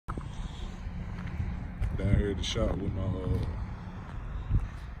down here at the shop with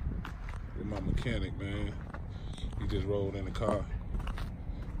my mechanic, man. He just rolled in the car.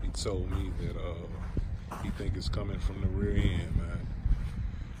 He told me that he think it's coming from the rear end, man.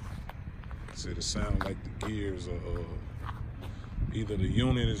 He said it sounds like the gears are either the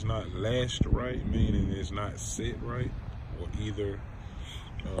unit is not lashed right, meaning it's not set right, or either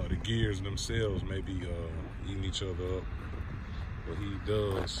the gears themselves may be eating each other up. But he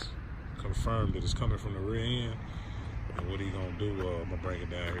does confirm that it's coming from the rear end. And what he gonna do, I'm gonna bring it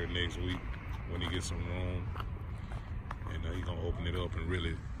down here next week when he gets some room. And he gonna open it up and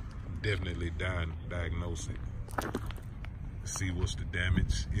really definitely diagnose it. See what's the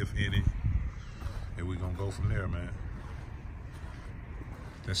damage, if any. And we gonna go from there, man.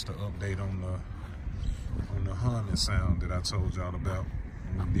 That's the update on the humming sound that I told y'all about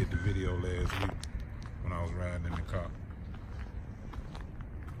when we did the video last week when I was riding in the car.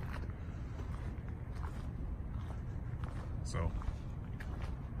 So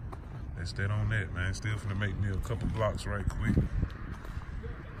that's that on that, man. Still finna make me a couple blocks right quick.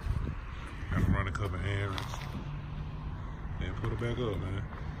 Gotta run a couple errands. Then put it back up, man.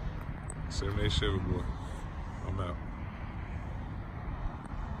 787 boy. I'm out.